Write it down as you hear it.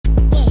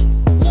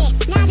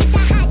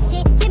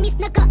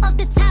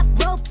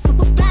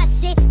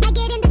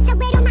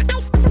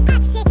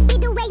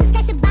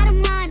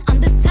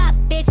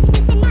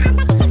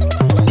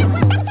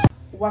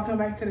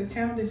welcome back to the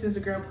channel. This is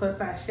your girl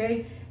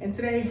PlusSizeShay, and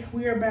today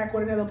we are back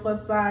with another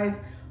plus size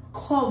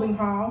clothing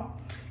haul.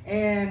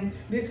 And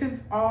this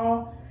is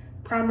all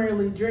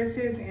primarily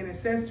dresses and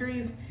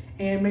accessories,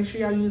 and make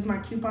sure y'all use my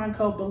coupon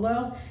code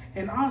below.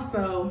 And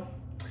also,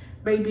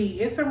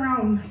 baby, it's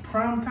around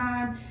prom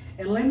time,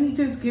 and let me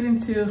just get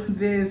into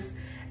this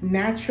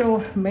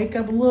natural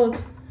makeup look.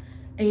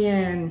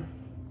 And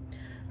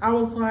I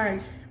was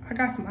like, I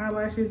got some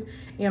eyelashes,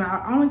 and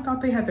I only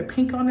thought they had the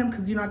pink on them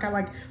because, you know, I got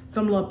like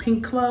some little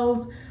pink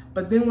clothes.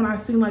 But then when I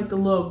seen like the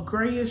little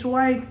grayish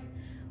white,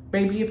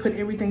 baby, it put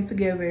everything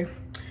together.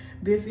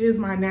 This is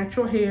my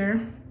natural hair.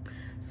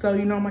 So,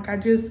 you know, like I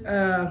just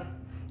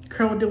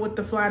curled it with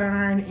the flat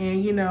iron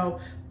and, you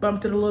know,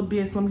 bumped it a little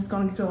bit. So I'm just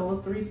gonna get a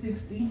little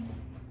 360.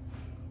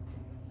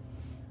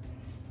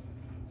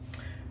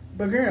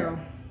 But girl,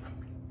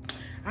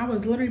 I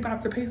was literally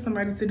about to pay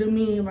somebody to do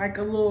me like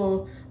a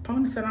little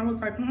ponytail. I was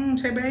like,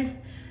 Shay babe,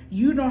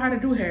 you know how to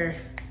do hair.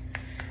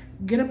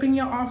 Get up in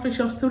your office,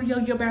 your studio,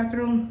 your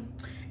bathroom,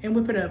 and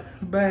whip it up.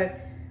 But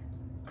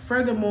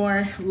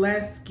furthermore,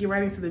 let's get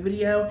right into the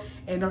video.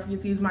 And don't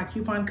forget to use my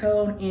coupon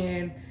code,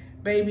 and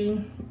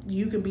baby,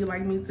 you can be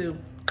like me too.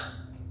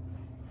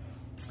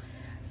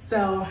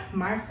 So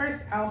my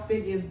first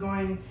outfit is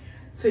going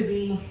to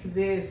be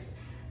this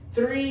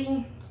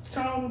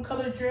 3-tone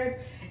color dress.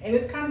 And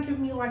it's kind of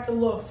giving me like a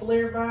little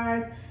flare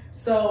vibe.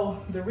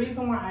 So the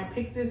reason why I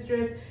picked this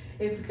dress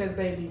is because,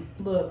 baby,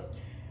 look,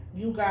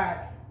 you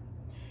got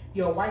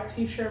your white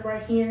t-shirt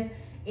right here.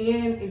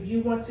 And if you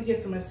want to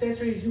get some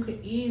accessories, you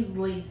could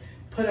easily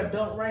put a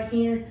belt right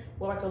here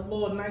with like a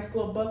little nice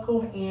little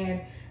buckle.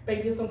 And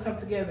baby, it's gonna come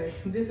together.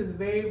 This is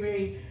very,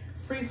 very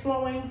free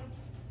flowing.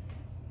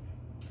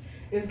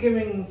 It's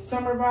giving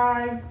summer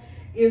vibes.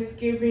 It's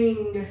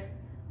giving,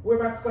 we're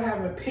about to go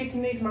have a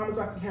picnic. Mama's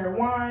about to get her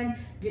wine.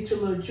 Get your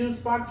little juice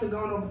box and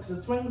going over to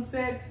the swing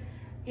set.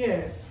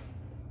 Yes.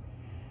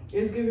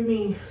 It's giving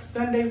me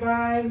Sunday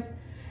vibes.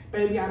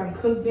 Baby, I done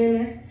cooked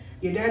dinner.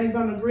 Your daddy's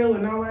on the grill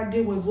and all I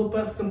did was whip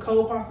up some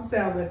cold pasta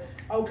salad.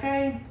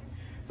 Okay?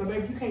 So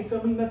baby, you can't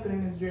tell me nothing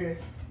in this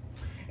dress.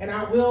 And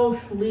I will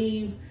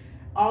leave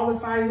all the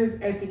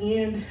sizes at the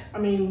end,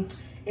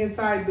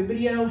 inside the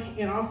video.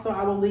 And also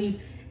I will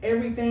leave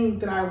everything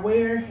that I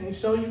wear and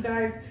show you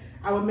guys.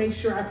 I will make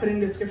sure I put in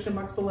the description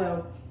box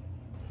below.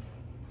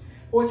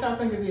 What y'all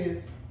think of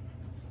this?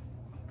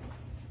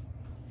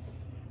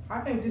 I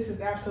think this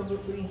is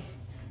absolutely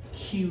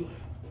cute,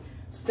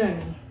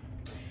 stunning.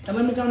 And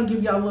let me go and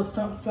give y'all a little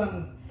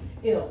something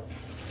else.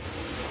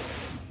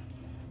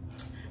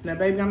 Now,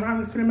 baby, I'm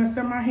not gonna mess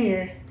up my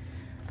hair,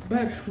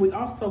 but we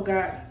also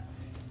got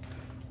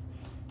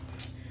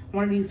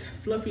one of these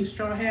fluffy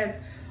straw hats.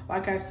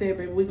 Like I said,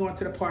 baby, we going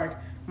to the park.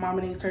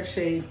 Mama needs her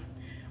shade.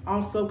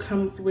 Also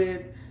comes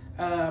with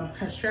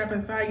her strap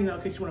inside, you know,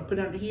 in case you want to put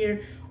it under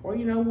here, or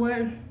you know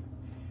what,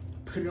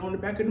 put it on the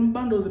back of them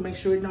bundles and make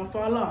sure it don't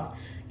fall off.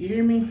 You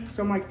hear me?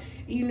 So I'm like,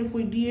 even if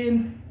we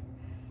did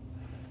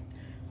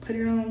put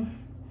it on,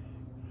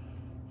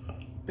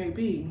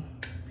 baby.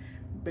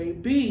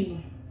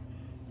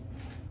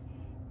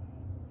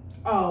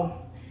 Oh,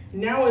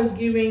 now it's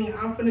giving,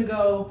 I'm finna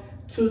go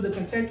to the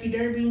Kentucky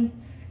Derby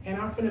and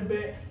I'm finna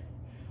bet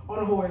on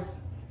a horse.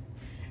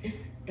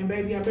 And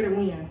baby, I better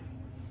win.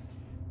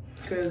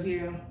 Cause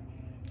yeah,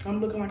 I'm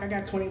looking like I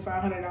got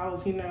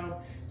 $2,500, you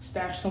know,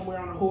 stashed somewhere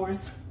on a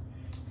horse.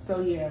 So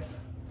yeah,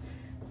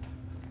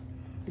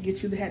 to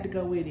get you the hat to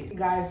go with it.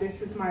 Guys, this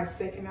is my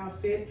second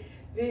outfit.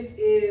 This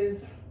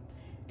is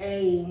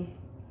a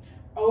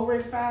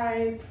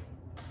oversized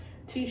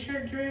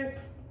t-shirt dress.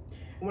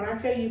 When I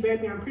tell you,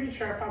 baby, I'm pretty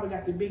sure I probably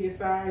got the biggest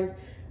size,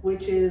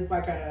 which is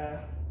like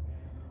a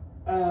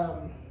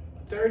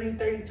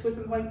 32 or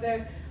something like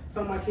that.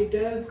 So I'm like, it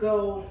does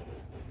go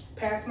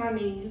past my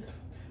knees.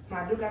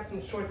 I do got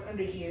some shorts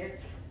under here,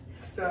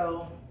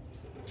 so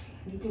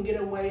you can get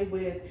away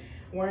with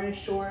wearing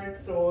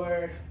shorts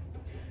or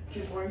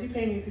just wearing your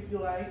panties if you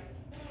like.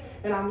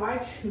 And I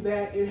like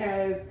that it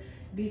has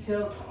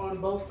details on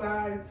both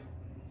sides.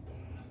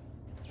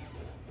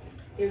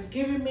 It's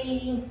giving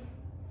me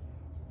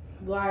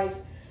like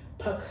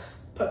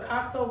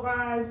Picasso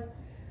vibes,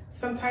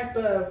 some type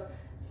of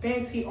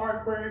fancy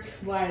artwork.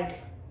 Like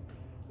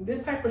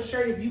this type of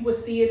shirt, if you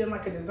would see it in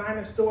like a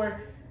designer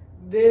store,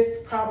 this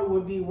probably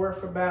would be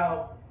worth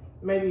about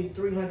maybe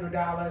 $300,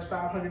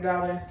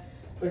 $500,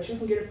 but you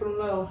can get it from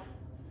low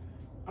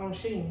on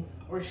Shein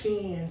or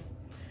Shein.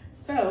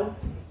 So,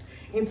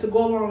 and to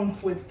go along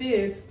with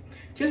this,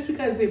 just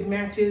because it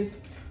matches,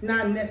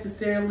 not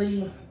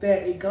necessarily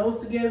that it goes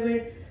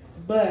together,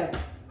 but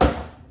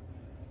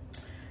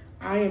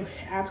I am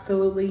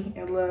absolutely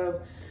in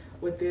love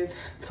with this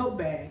tote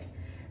bag.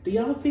 Do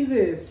y'all see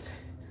this?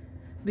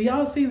 Do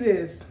y'all see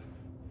this?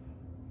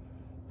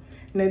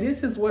 Now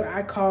this is what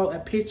I call a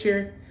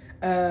picture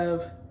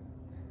of,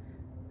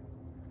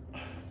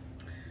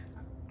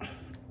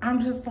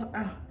 I'm just like,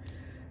 I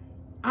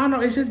don't know,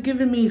 it's just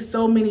giving me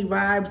so many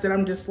vibes that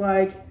I'm just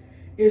like,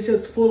 it's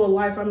just full of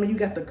life. I mean, you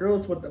got the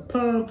girls with the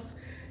pumps,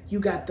 You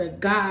got the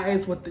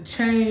guys with the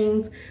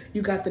chains.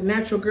 You got the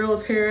natural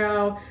girls hair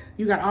out.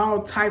 You got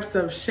all types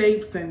of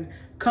shapes and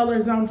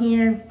colors on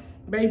here.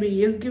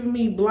 Baby, it's giving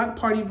me block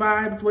party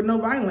vibes with no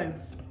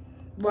violence.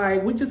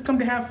 Like, we just come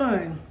to have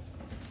fun.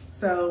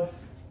 So,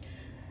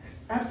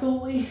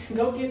 absolutely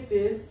go get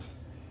this.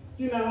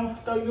 You know,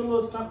 throw your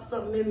little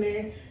something in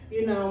there.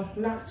 You know,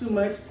 not too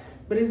much,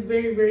 but it's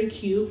very, very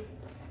cute.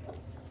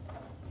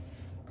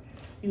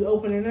 You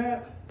open it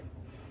up.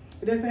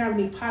 It doesn't have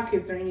any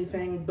pockets or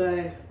anything,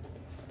 but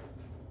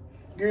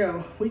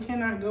girl, we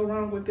cannot go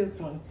wrong with this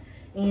one.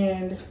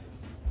 And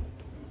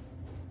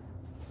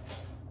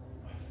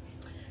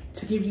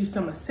to give you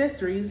some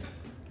accessories,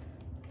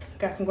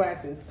 got some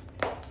glasses.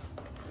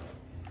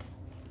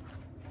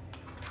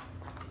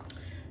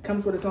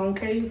 Comes with its own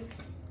case.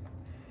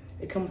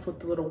 It comes with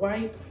the little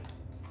wipe.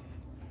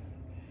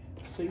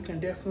 So you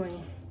can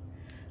definitely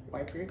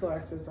wipe your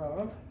glasses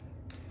off.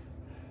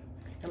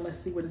 And let's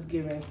see what it's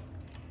giving.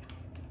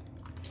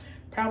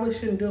 Probably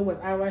shouldn't do it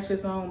with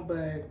eyelashes on,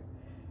 but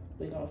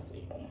we're gonna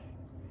see.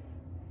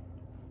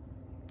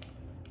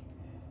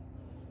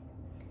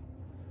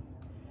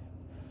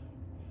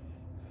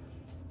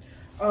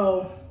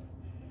 Oh,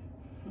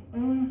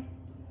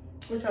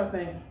 what y'all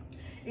think?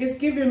 It's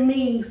giving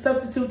me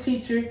substitute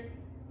teacher.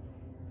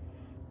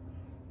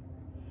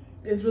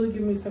 It's really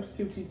giving me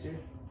substitute teacher.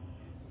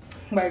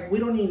 Like, we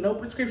don't need no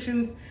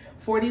prescriptions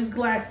for these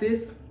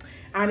glasses.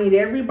 I need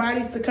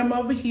everybody to come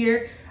over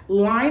here,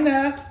 line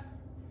up,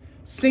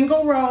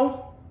 single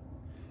row,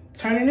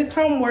 turn in his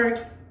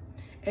homework,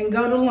 and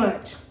go to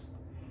lunch.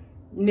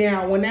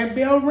 Now, when that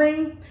bell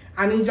rings,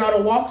 I need y'all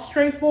to walk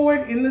straight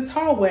forward in this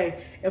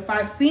hallway. If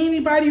I see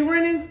anybody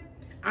running,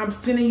 I'm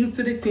sending you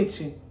to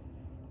detention.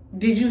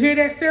 Did you hear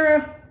that,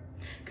 Sarah?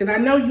 Because I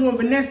know you and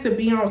Vanessa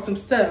be on some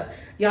stuff.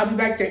 Y'all be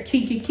back there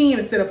kiki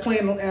instead of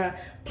playing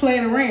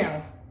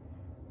around.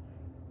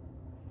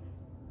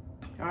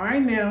 All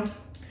right, now.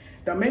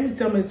 Don't make me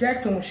tell Miss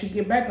Jackson when she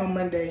get back on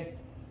Monday.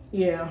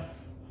 Yeah.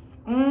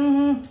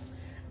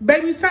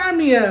 Baby, sign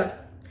me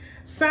up.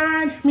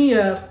 Sign me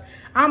up.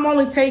 I'm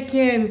only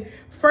taking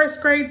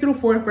 1st grade through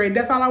 4th grade.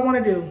 That's all I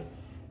want to do.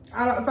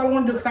 That's all I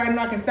want to do, because I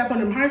know I can step on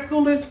them high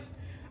schoolers.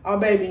 Oh,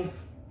 baby.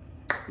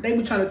 They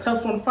be trying to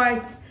tussle and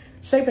fight.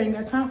 Shape ain't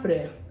got time for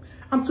that.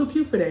 I'm too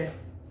cute for that.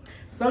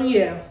 So,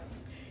 yeah.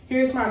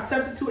 Here's my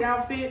substitute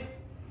outfit.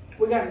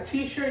 We got a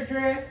t-shirt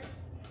dress.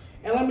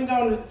 And let me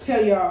go and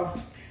tell y'all,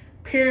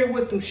 pair it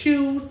with some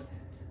shoes,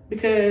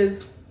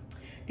 because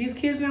these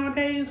kids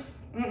nowadays,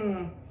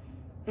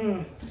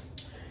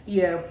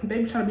 yeah,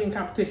 they be trying to be in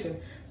competition.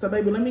 So,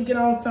 baby, let me get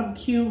on something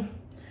cute,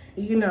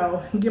 you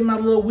know, get my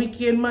little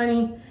weekend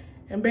money,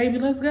 and baby,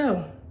 let's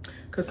go.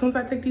 Because as soon as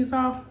I take these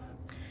off,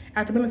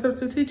 after being a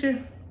substitute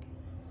teacher,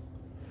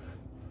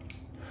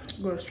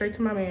 go straight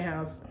to my man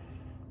house.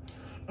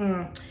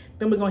 Then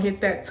we're going to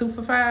hit that 2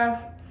 for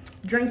 $5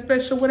 drink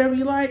special, whatever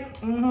you like.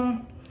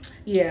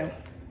 Yeah,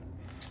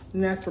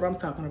 and that's what I'm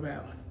talking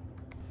about.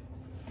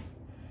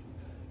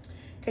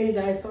 Okay, you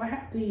guys, so I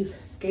have these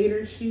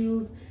skater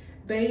shoes.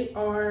 They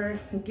are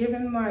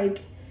given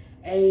like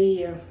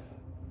a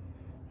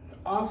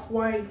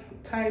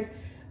off-white type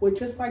with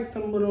just like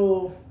some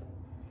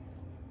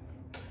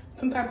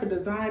type of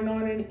design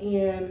on it,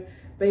 and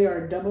they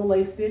are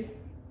double-laced,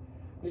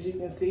 as you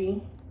can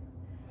see.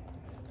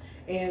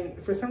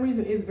 And for some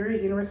reason, it's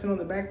very interesting on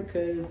the back,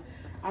 because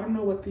I don't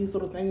know what these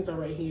little things are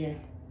right here.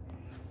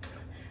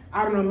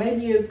 I don't know,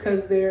 maybe it's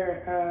because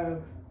they're,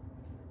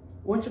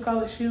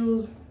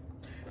 shoes?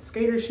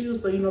 Skater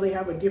shoes, so you know they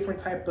have a different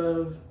type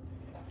of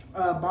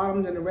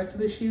bottom than the rest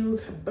of the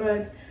shoes.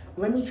 But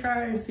let me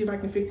try and see if I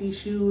can fit these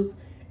shoes,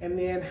 and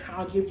then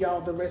I'll give y'all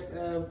the rest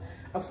of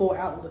a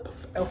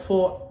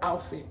full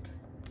outfit.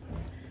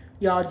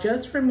 Y'all,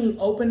 just for me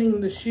opening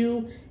the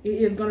shoe,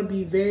 it is gonna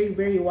be very,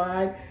 very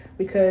wide,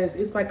 because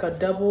it's like a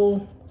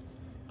double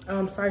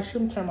size shoe.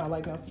 Let me turn my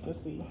light down so you can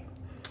see.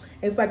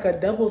 It's like a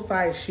double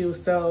size shoe,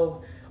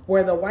 so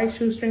where the white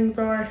shoestrings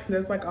are,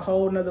 there's like a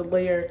whole nother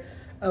layer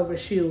of a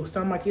shoe. So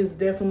I'm like, it's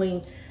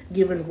definitely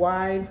giving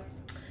wide.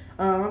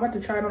 I'm about to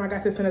try it on. I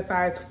got this in a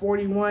size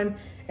 41,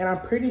 and I'm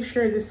pretty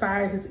sure this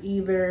size is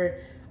either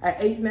an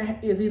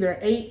 8.5, is either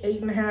 8,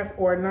 8.5,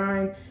 or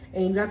 9.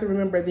 And you have to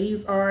remember,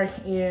 these are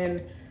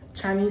in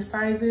Chinese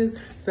sizes,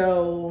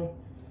 so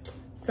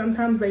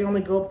sometimes they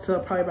only go up to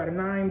probably about a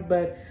 9.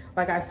 But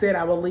like I said,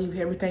 I will leave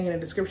everything in the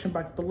description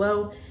box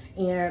below,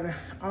 and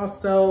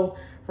also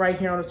right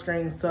here on the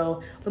screen.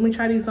 So let me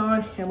try these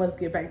on, and let's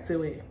get back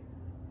to it.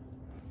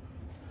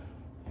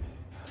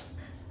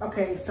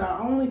 Okay, so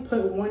I only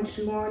put one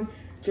shoe on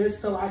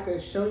just so I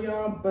could show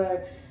y'all,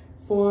 but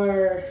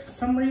for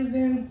some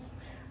reason,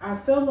 I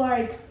feel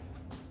like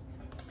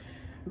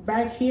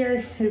back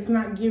here is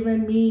not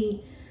giving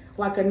me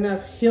like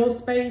enough heel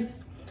space.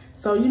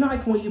 So you know,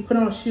 like when you put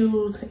on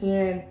shoes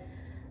and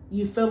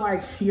you feel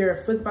like your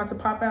foot's about to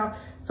pop out.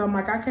 So I'm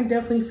like, I can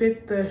definitely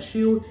fit the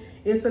shoe.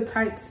 It's a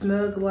tight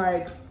snug,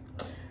 like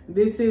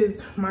this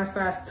is my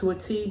size to a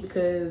T,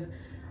 because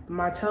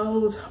my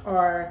toes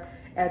are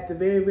at the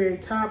very, very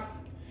top,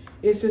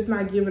 it's just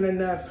not giving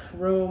enough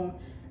room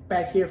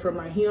back here for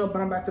my heel,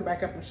 but I'm about to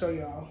back up and show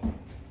y'all.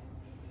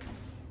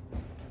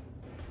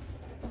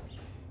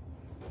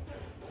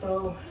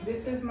 So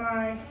this is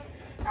my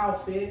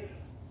outfit.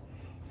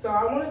 So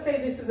I want to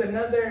say this is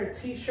another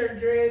t-shirt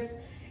dress,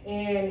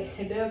 and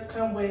it does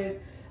come with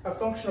a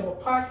functional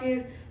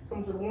pocket.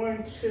 Comes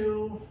with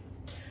two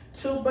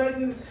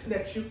buttons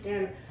that you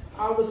can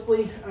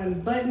obviously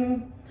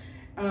unbutton.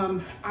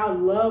 I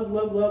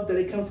love that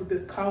it comes with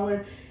this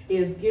collar.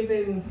 It's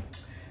giving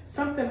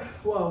something,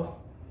 whoa,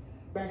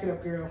 back it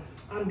up, girl.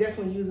 I'm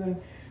definitely using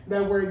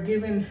that word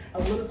giving a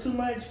little too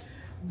much,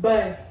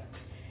 but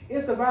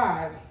it's a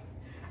vibe.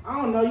 I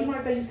don't know, you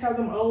might say you have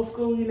them old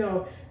school, you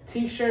know,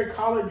 t-shirt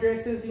collar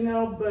dresses, you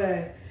know,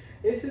 but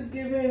this is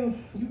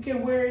giving, you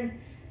can wear it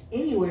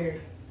anywhere.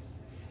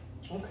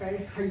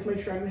 Okay, I just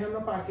make sure I didn't have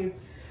no pockets.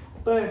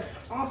 But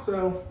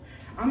also,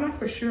 I'm not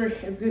for sure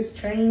if this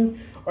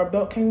chain or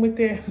belt came with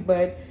it,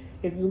 but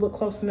if you look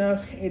close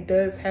enough, it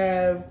does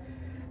have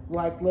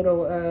like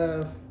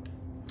little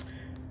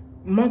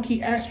monkey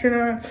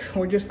astronauts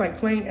or just like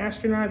plain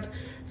astronauts.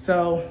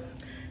 So,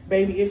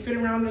 baby, it fit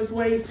around this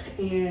waist,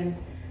 and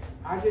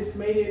I just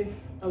made it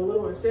a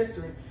little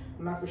accessory.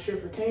 I'm not for sure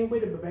if it came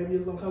with it, but baby,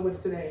 it's gonna come with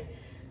it today.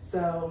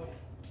 So,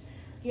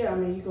 yeah, I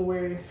mean, you can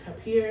wear it up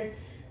here,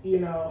 you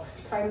know,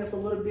 tighten up a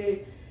little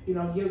bit, you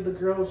know, give the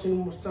girls, you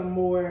know, some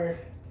more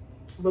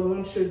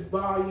voluptuous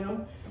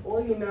volume,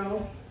 or, you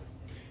know,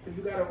 if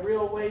you got a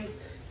real waist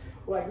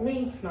like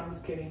me, no, I'm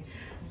just kidding.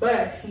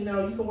 But, you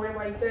know, you can wear it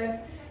like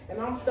that, and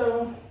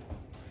also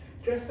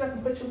dress up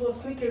and put your little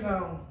sneakers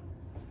on.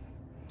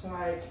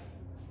 Like,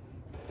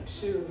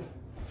 shoot,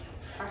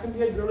 I can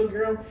be a girly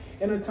girl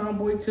and a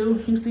tomboy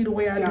too. You see the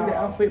way I do the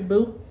outfit,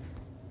 boo?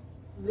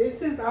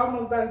 This is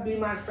almost about to be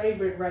my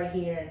favorite right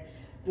here.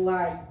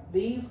 Like,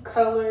 these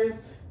colors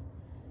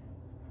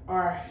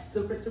are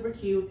super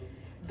cute.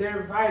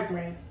 They're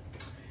vibrant.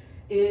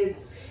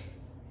 It's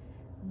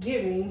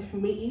giving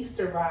me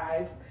Easter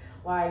vibes.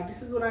 Like,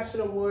 this is what I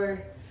should have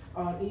wore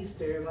on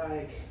Easter.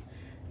 Like,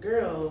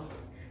 girl,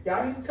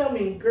 y'all need to tell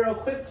me, girl,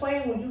 quit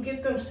playing when you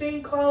get them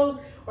Shein clothes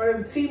or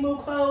them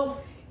Temu clothes,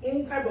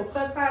 any type of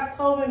plus size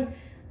clothing.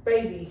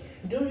 Baby,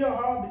 do your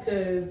haul,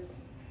 because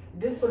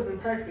this would have been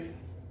perfect.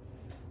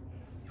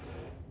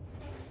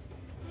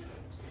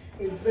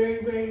 It's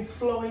very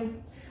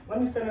flowing.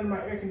 Let me stand under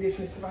my air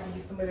conditioner so I can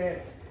get some of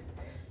that.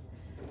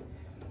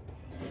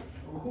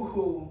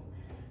 Ooh.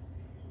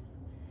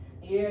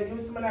 Yeah, give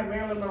me some of that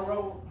Marilyn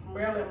Monroe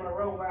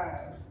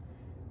vibes.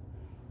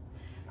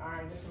 All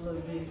right, just a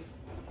little bit.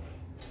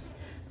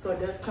 So it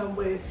does come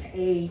with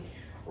a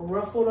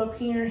ruffled up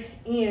here,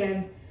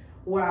 and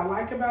what I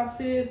like about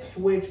this,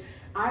 which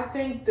I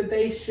think that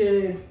they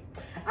should,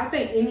 I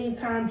think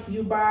anytime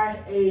you buy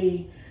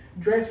a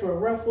dress with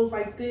ruffles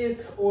like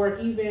this, or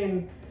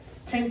even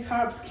tank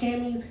tops,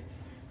 camis,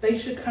 they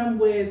should come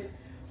with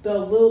the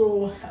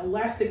little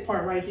elastic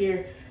part right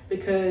here,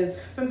 because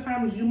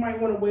sometimes you might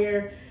want to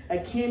wear a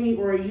cami,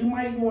 or you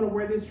might even want to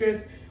wear this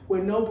dress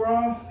with no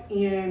bra,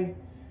 and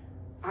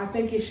I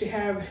think it should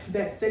have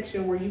that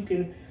section where you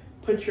can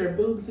put your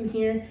boobs in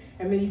here,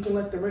 and then you can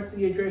let the rest of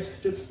your dress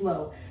just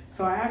flow.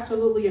 So I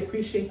absolutely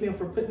appreciate them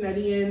for putting that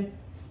in,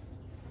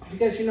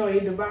 because, you know,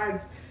 it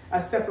divides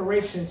a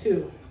separation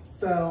too.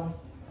 So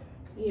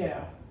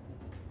yeah,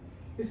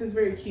 this is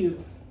very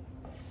cute.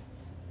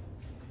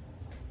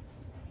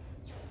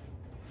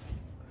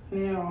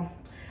 Now,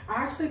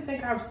 I actually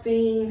think I've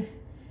seen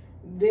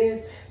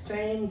this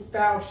same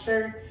style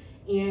shirt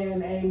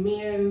in a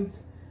men's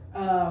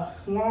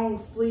long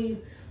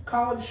sleeve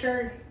collared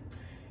shirt,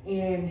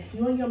 and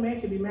you and your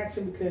man could be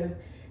matching, because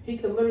he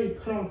could literally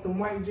put on some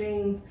white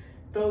jeans,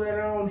 throw that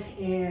on,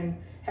 and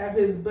have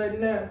his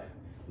buttoned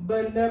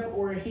up,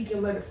 or he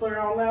can let it flare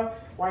all out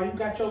while you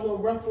got your little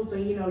ruffles,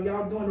 and, you know,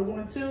 y'all doing the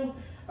 1-2.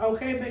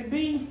 Okay,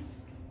 baby.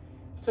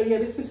 So yeah,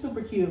 this is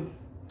super cute.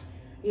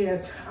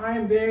 Yes,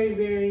 I'm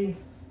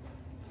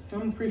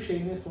I'm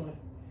appreciating this one.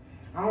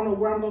 I don't know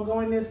where I'm gonna go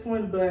in this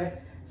one,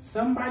 but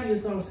somebody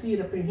is gonna see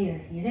it up in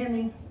here. You hear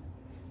me?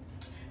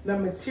 The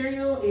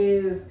material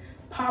is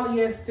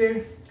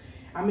polyester.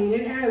 I mean,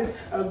 it has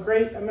a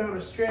great amount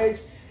of stretch.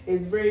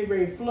 It's very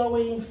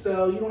flowy,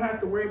 so you don't have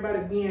to worry about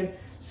it being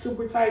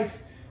super tight.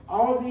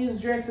 All these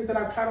dresses that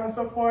I've tried on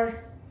so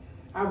far,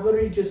 I've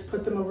literally just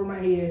put them over my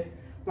head.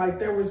 Like,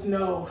 there was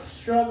no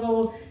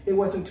struggle. It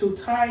wasn't too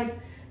tight.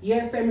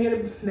 Yes, they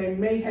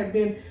may have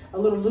been a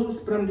little loose,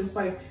 but I'm just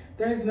like,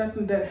 there's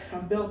nothing that a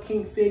belt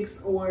can't fix,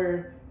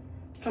 or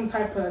some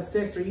type of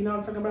accessory. You know what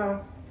I'm talking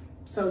about?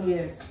 So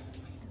yes,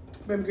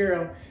 baby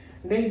girl,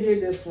 they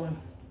did this one.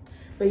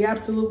 They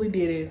absolutely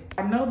did it.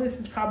 I know this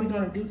is probably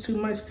gonna do too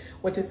much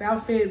with this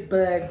outfit,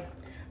 but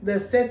the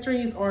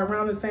accessories are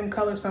around the same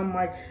color, so I'm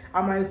like,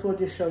 I might as well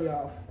just show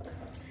y'all.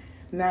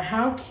 Now,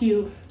 how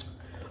cute.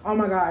 Oh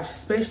my gosh,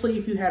 especially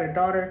if you had a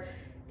daughter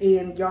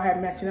and y'all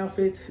had matching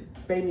outfits,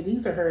 baby,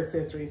 these are her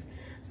accessories.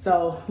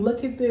 So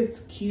look at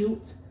this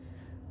cute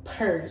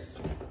purse.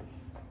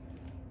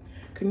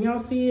 Can y'all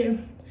see it?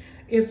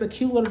 It's a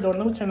cute little door.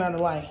 Let me turn on the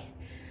light.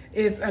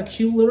 It's a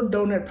cute little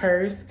donut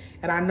purse.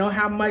 And I know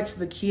how much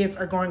the kids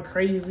are going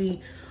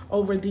crazy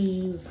over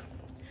these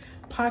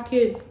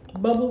pocket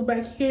bubbles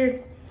back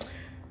here.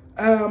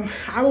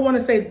 I would want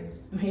to say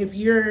if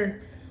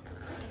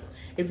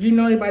you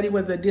know anybody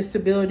with a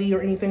disability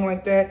or anything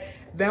like that,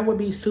 that would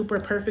be super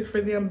perfect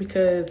for them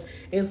because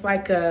it's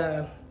like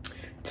a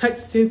touch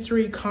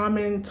sensory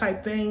calming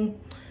type thing.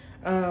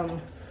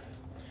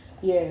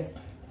 Yes.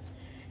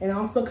 And it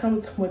also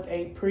comes with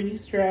a pretty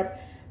strap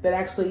that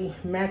actually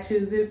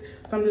matches this.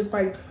 So I'm just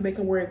like, they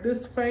can wear it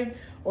this way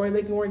or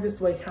they can wear it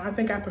this way. I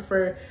think I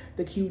prefer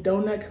the cute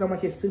donut because I'm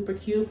like, it's super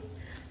cute.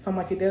 So I'm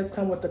like, it does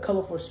come with the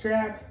colorful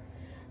strap.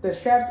 The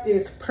straps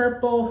is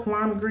purple,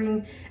 lime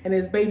green, and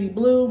it's baby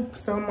blue.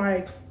 So I'm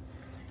like,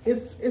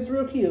 it's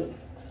real cute.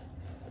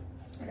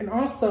 And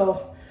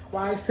also,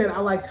 why I said I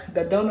like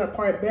the donut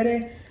part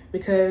better,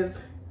 because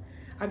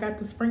I got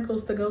the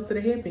sprinkles to go to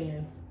the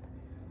headband.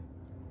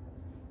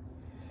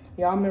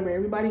 Y'all remember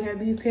everybody had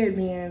these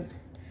headbands,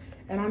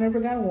 and I never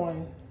got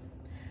one.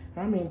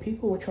 I mean,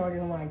 people were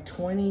charging like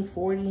 $20,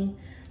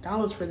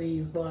 $40 for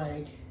these.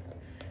 Like,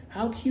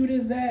 how cute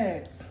is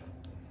that?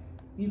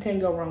 You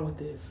can't go wrong with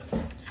this.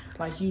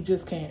 Like, you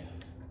just can't.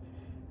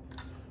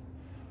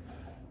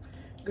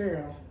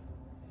 Girl,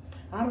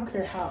 I don't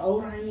care how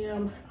old I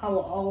am, I will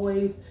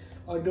always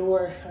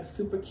adore a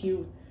super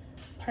cute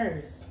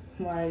purse.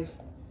 Like,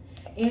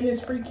 and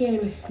it's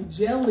freaking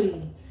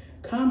jelly.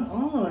 Come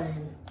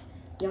on.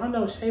 Y'all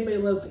know Shay Bay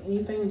loves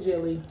anything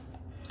jelly.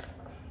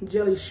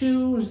 Jelly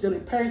shoes, jelly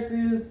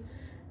purses,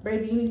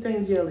 baby,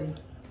 anything jelly.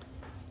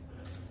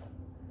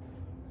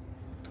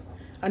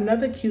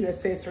 Another cute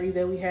accessory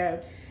that we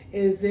have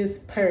is this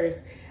purse.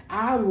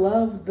 I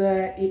love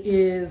that it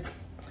is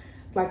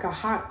like a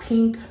hot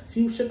pink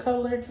fuchsia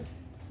color.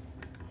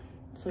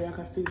 So y'all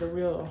can see the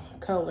real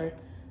color.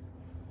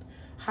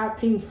 Hot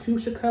pink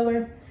fuchsia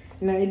color.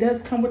 Now it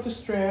does come with a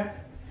strap.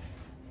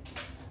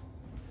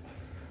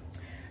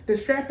 The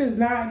strap is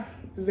not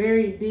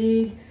very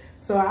big,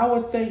 so I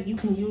would say you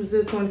can use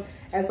this one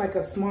as like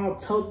a small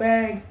tote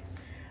bag.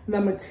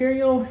 The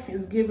material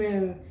is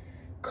given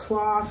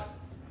cloth.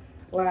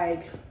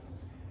 Like,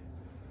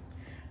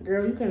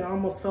 girl, you can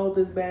almost fold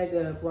this bag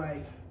up.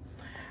 Like,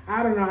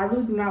 I don't know, I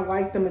really do not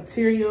like the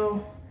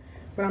material,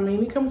 but I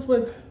mean, it comes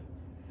with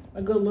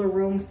a good little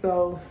room.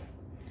 So,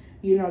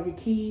 you know, your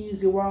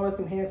keys, your wallet,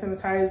 some hand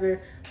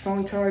sanitizer,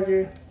 phone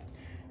charger.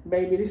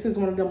 Baby, this is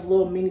one of them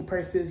little mini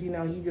purses, you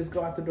know, you just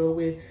go out the door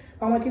with.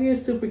 I'm like, it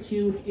is super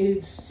cute.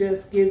 It's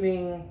just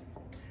giving,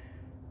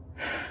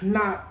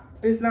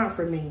 it's not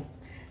for me.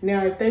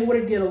 Now, if they would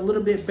have did a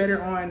little bit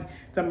better on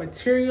the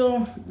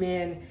material,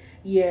 then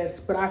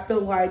yes. But I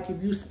feel like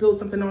if you spill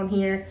something on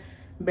here,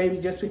 baby,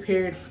 just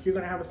prepared, you're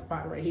gonna have a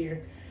spot right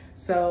here.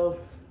 So,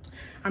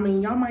 I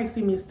mean, y'all might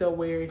see me still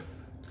wear it,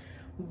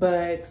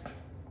 but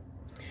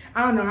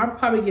I don't know, I'll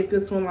probably get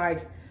this one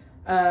like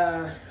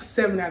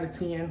 7 out of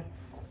 10.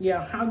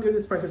 Yeah, I'll give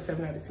this person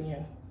 7 out of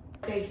 10.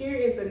 Okay, here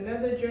is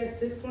another dress.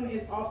 This one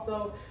is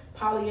also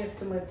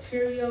polyester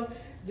material.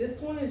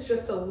 This one is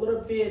just a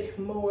little bit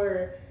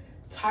more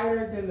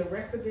tighter than the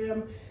rest of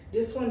them.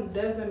 This one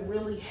doesn't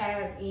really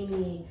have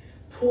any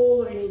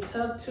pull or any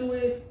tug to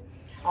it.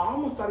 I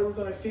almost thought it was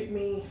gonna fit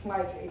me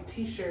like a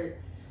t-shirt.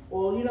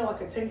 Well, you know,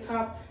 like a tank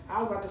top.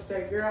 I was about to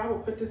say, girl, I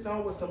would put this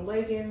on with some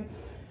leggings,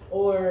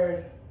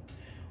 or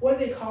what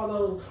do they call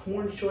those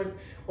worn shorts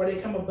where they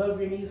come above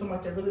your knees? I'm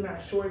like, they're really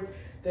not short.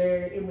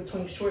 They're in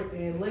between shorts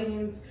and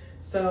leggings.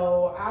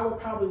 So I would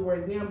probably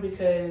wear them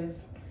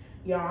because,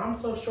 y'all, I'm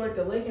so short,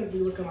 the leggings be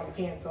looking like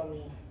pants on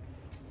me.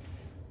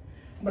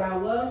 But I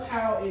love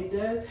how it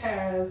does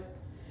have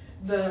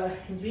the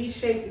V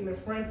shape in the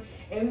front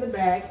and the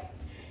back.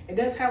 It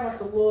does have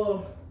like a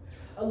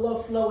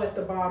little flow at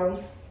the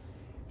bottom.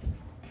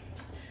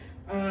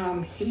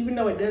 Even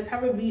though it does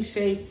have a V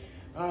shape,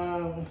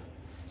 girl,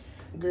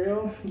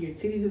 your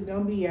titties is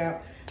gonna be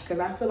out. Cause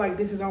I feel like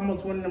this is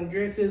almost one of them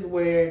dresses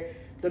where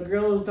the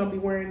girls don't be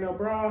wearing no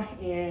bra,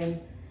 and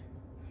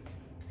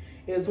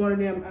it's one of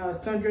them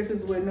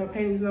sundresses with no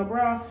panties, no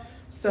bra.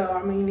 So,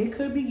 I mean, it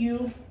could be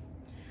you.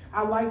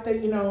 I like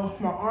that, you know,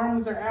 my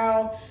arms are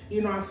out.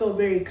 You know, I feel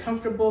very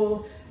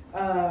comfortable.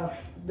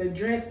 The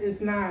dress is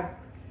not,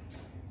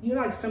 you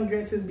know, like some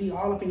dresses be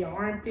all up in your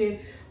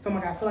armpit. So I'm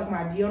like, I feel like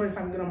my deodorant's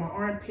not good on my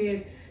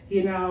armpit.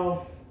 You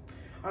know,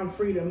 I'm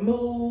free to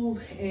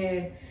move,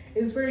 and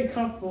it's very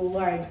comfortable.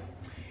 Like,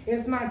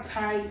 it's not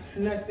tight,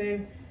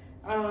 nothing.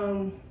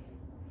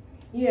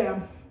 Yeah,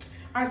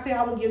 I say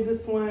I would give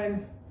this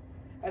one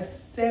a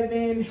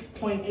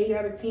 7.8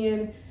 out of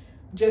 10,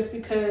 just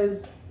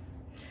because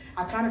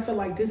I kind of feel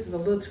like this is a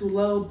little too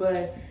low.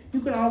 But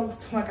you can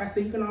always, like I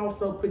said, you can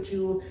also put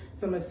you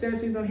some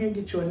accessories on here,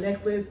 get you a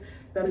necklace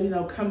that'll, you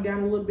know, come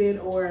down a little bit,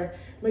 or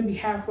maybe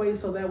halfway,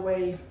 so that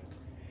way,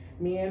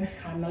 men,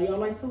 I know y'all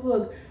like to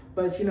look,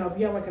 but you know, if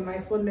you have like a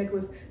nice little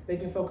necklace, they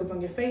can focus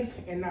on your face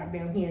and not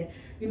down here.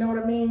 You know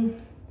what I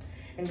mean?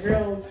 And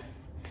girls,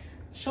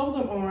 show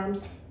them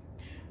arms.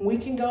 We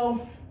can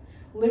go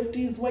lift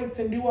these weights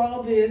and do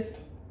all this,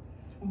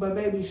 but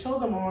baby, show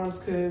them arms,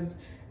 because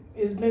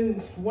it's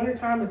been,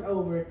 wintertime is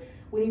over.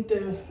 We need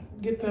to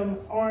get them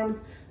arms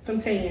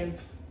some tans.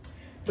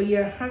 But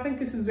yeah, I think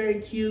this is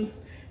very cute,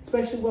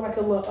 especially with like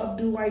a little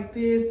updo like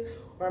this,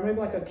 or maybe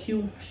like a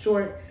cute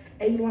short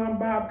A-line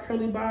bob,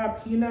 curly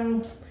bob, you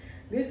know.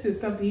 This is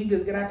something you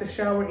just get out the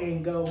shower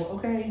and go,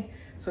 okay?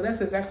 So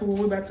that's exactly where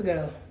we're about to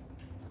go.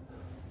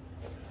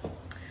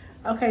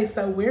 Okay,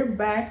 so we're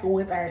back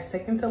with our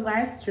second to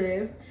last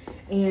dress,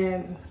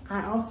 and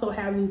I also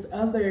have these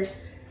other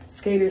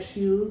skater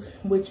shoes,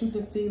 which you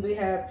can see they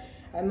have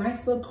a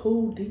nice little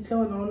cool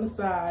detailing on the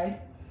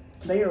side.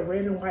 They are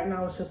red and white, and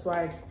I was just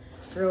like,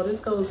 girl, this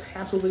goes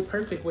absolutely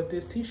perfect with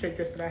this t-shirt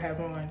dress that I have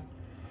on.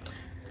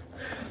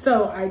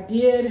 So I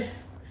did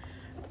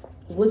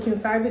look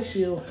inside the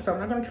shoe. So I'm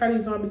not gonna try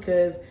these on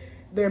because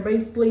they're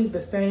basically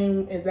the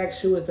same exact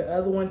shoe as the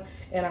other one.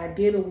 And I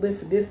did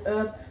lift this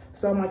up.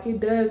 So I'm like, it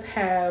does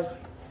have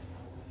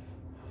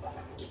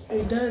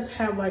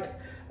like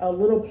a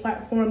little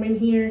platform in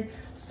here.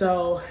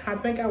 So I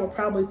think I would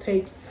probably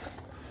take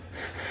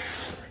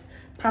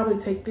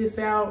this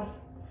out.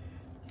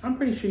 I'm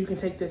pretty sure you can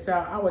take this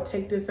out. I would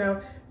take this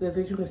out because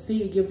as you can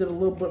see, it gives it a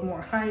little bit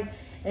more height.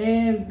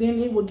 And then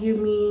it will give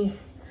me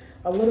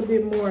a little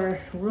bit more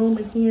room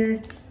in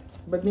here.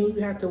 But then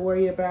you have to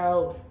worry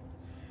about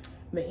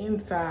the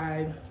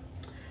inside.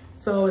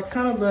 So it's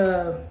kind of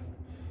a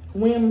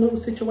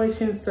win-lose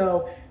situation.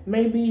 So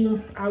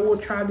maybe I will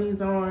try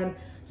these on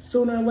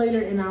sooner or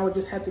later, and I would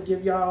just have to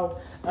give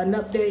y'all an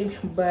update.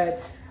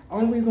 But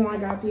only reason why I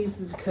got these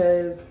is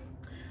because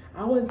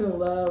I was in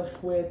love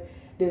with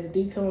this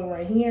detailing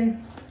right here,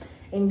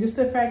 and just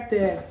the fact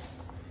that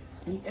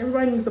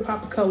everybody needs to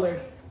pop a color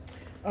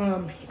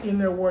in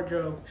their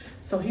wardrobe.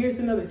 So here's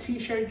another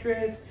t-shirt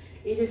dress.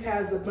 It just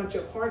has a bunch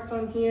of hearts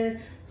on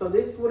here. So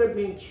this would have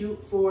been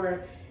cute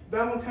for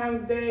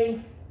Valentine's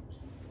Day.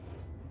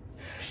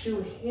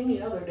 Shoot,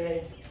 any other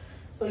day.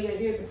 So yeah,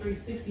 here's a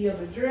 360 of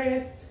the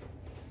dress.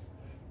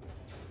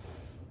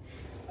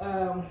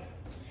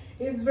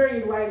 It's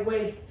very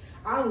lightweight.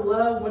 I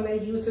love when they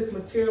use this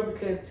material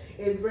because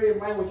it's very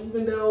lightweight.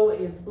 Even though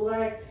it's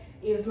black,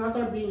 it's not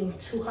gonna be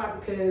too hot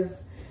because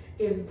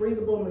it's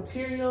breathable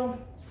material.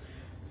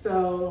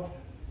 So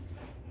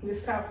this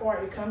is how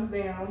far it comes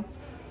down.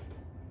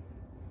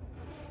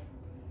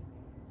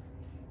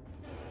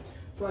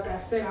 So like I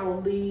said, I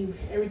will leave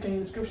everything in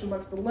the description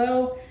box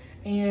below,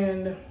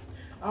 and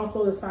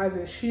also the size of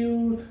the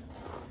shoes.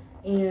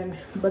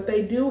 But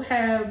they do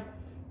have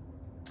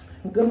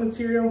good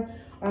material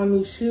on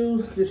these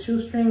shoes. The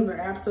shoestrings are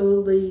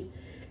absolutely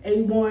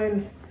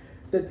A1.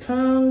 The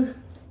tongue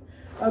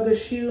of the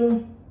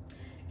shoe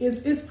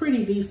is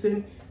pretty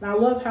decent. And I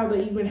love how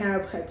they even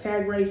have a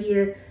tag right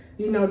here,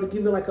 you know, to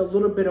give it like a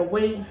little bit of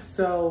weight.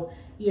 So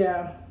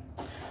yeah,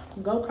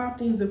 go cop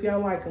these if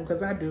y'all like them,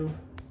 because I do.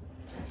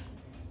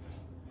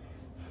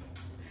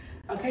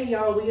 Okay,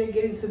 y'all, we are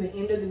getting to the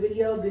end of the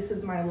video. This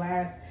is my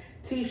last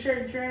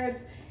t-shirt dress,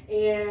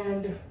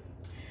 and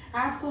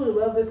I absolutely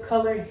love this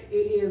color. It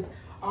is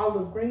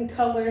olive green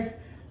color,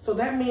 so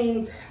that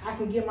means I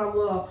can get my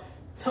little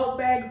tote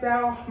bags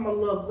out, my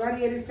little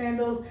gladiator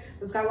sandals.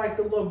 It's got like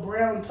the little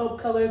brown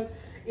taupe colors.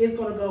 It's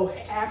gonna go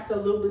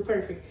absolutely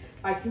perfect.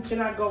 Like, you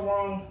cannot go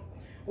wrong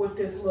with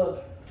this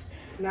look.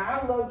 Now,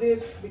 I love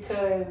this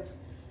because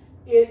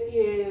it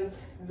is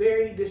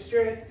very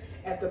distressed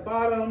at the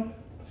bottom.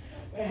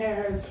 It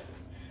has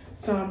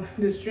some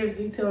distressed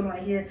detailing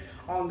right here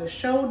on the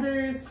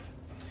shoulders.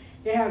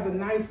 It has a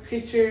nice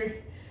picture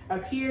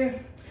up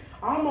here.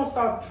 I almost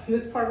thought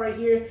this part right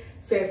here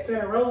said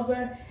Santa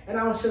Rosa, and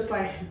I was just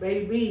like,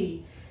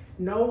 baby,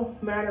 no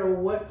matter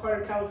what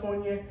part of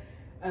California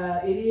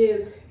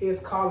it is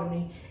calling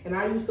me. And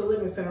I used to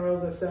live in Santa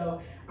Rosa,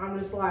 so I'm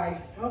just like,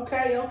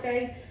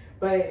 okay.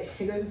 But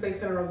it doesn't say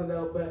Santa Rosa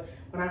though. But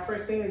when I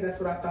first seen it,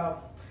 that's what I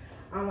thought.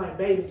 I'm like,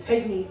 baby,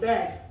 take me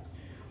back.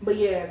 But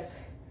yes,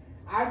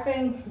 I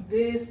think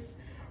this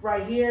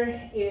right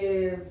here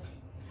is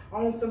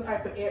on some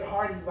type of Ed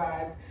Hardy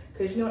vibes.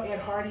 Because you know Ed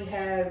Hardy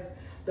has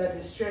the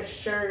distressed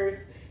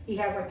shirts. He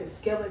has like the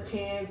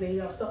skeletons and,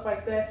 you know, stuff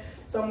like that.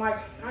 So I'm like,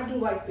 I do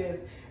like this.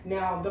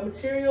 Now, the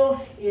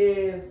material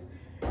is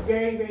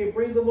very, very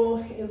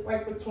breathable. It's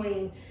like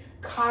between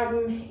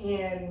cotton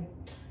and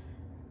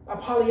a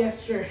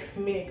polyester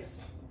mix.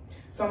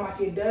 So I'm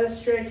like, it does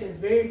stretch. It's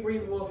very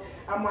breathable.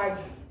 I'm like,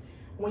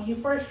 when you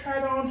first try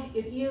it on,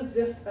 it is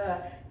just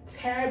a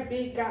tad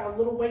bit, got a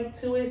little weight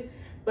to it.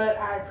 But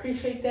I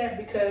appreciate that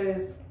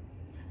because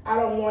I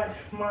don't want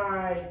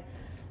my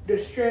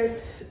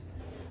distress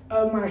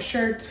of my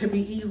shirt to be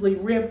easily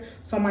ripped.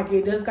 So I'm like,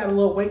 it does got a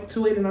little weight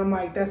to it, and I'm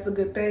like, that's a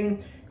good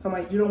thing. So I'm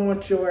like, you don't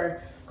want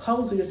your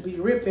clothes to just be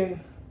ripping,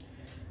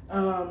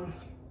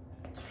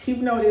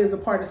 even though it is a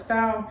part of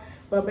style.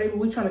 But baby,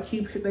 we trying to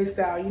keep their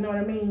style, you know what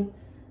I mean?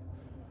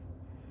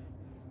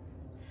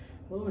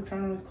 Well, we're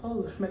trying on these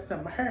clothes, messed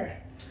up my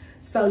hair.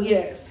 So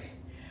yes,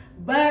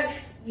 but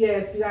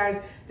yes, you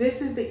guys,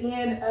 this is the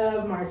end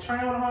of my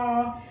try-on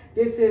haul.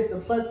 This is the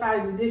plus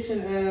size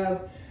edition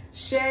of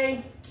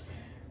Shay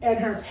and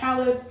her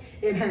palace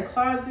in her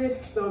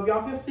closet. So if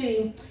y'all can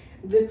see,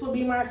 this will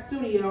be my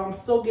studio. I'm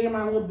still getting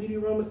my little beauty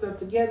room and stuff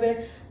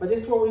together, but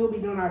this is where we will be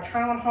doing our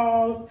try on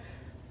hauls.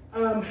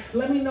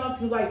 Let me know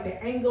if you like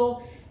the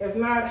angle. If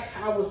not,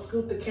 I will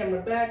scoot the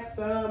camera back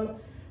some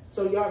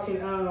so y'all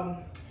can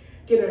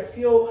get a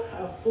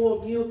full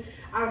view.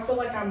 I don't feel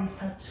like I'm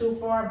too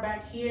far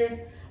back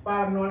here, but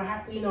I know I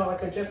have to, you know,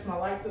 like adjust my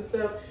lights and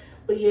stuff.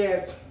 But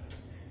yes,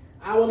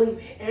 I will leave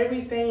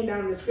everything down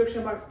in the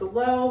description box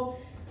below.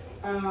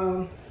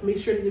 Make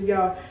sure to give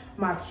y'all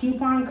my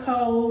coupon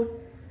code.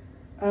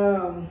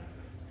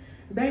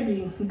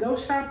 Baby, go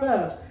shop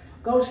up.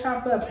 Go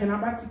shop up. And I'm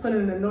about to put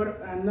in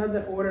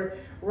another order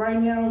right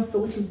now so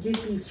we can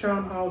get these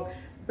try-on hauls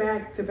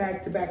back to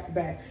back to back to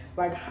back.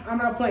 Like, I'm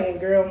not playing,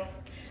 girl.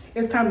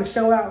 It's time to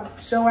show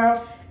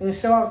out, and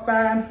show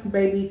outside,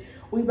 baby.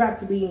 We about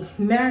to be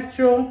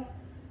natural.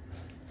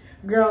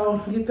 Girl,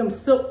 get them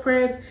silk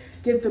press,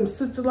 get them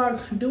sister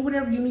locks, do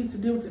whatever you need to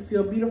do to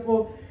feel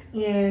beautiful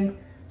and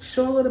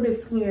show a little bit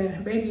of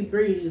skin. Baby,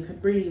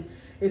 breathe, breathe.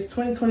 It's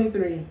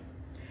 2023.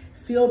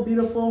 Feel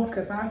beautiful,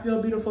 because I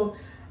feel beautiful.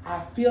 I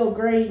feel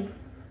great,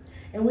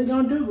 and we're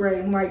gonna do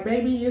great. Like,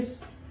 baby,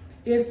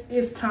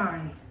 it's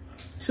time.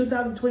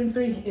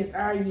 2023 is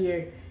our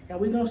year, and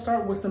we're gonna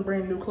start with some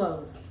brand new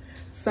clothes.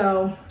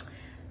 So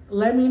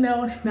let me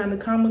know down in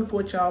the comments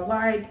what y'all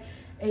like,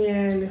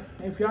 and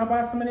if y'all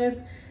buy some of this,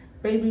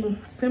 baby,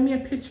 send me a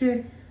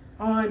picture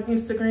on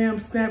Instagram,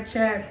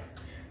 Snapchat,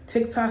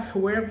 TikTok,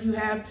 wherever you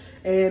have,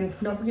 and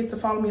don't forget to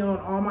follow me on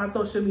all my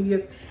social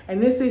medias.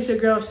 And this is your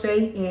girl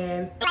Shay,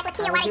 and why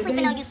they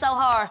sleeping on you so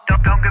hard?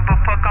 Don't give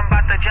a fuck, I'm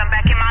about to jump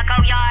back in my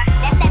go yard.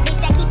 That's that bitch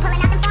that keep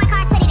pulling out the foreign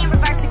cars, put it in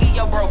reverse to get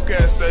your broke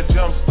ass that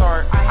jump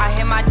start. I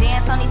hear my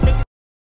dance on these bitches.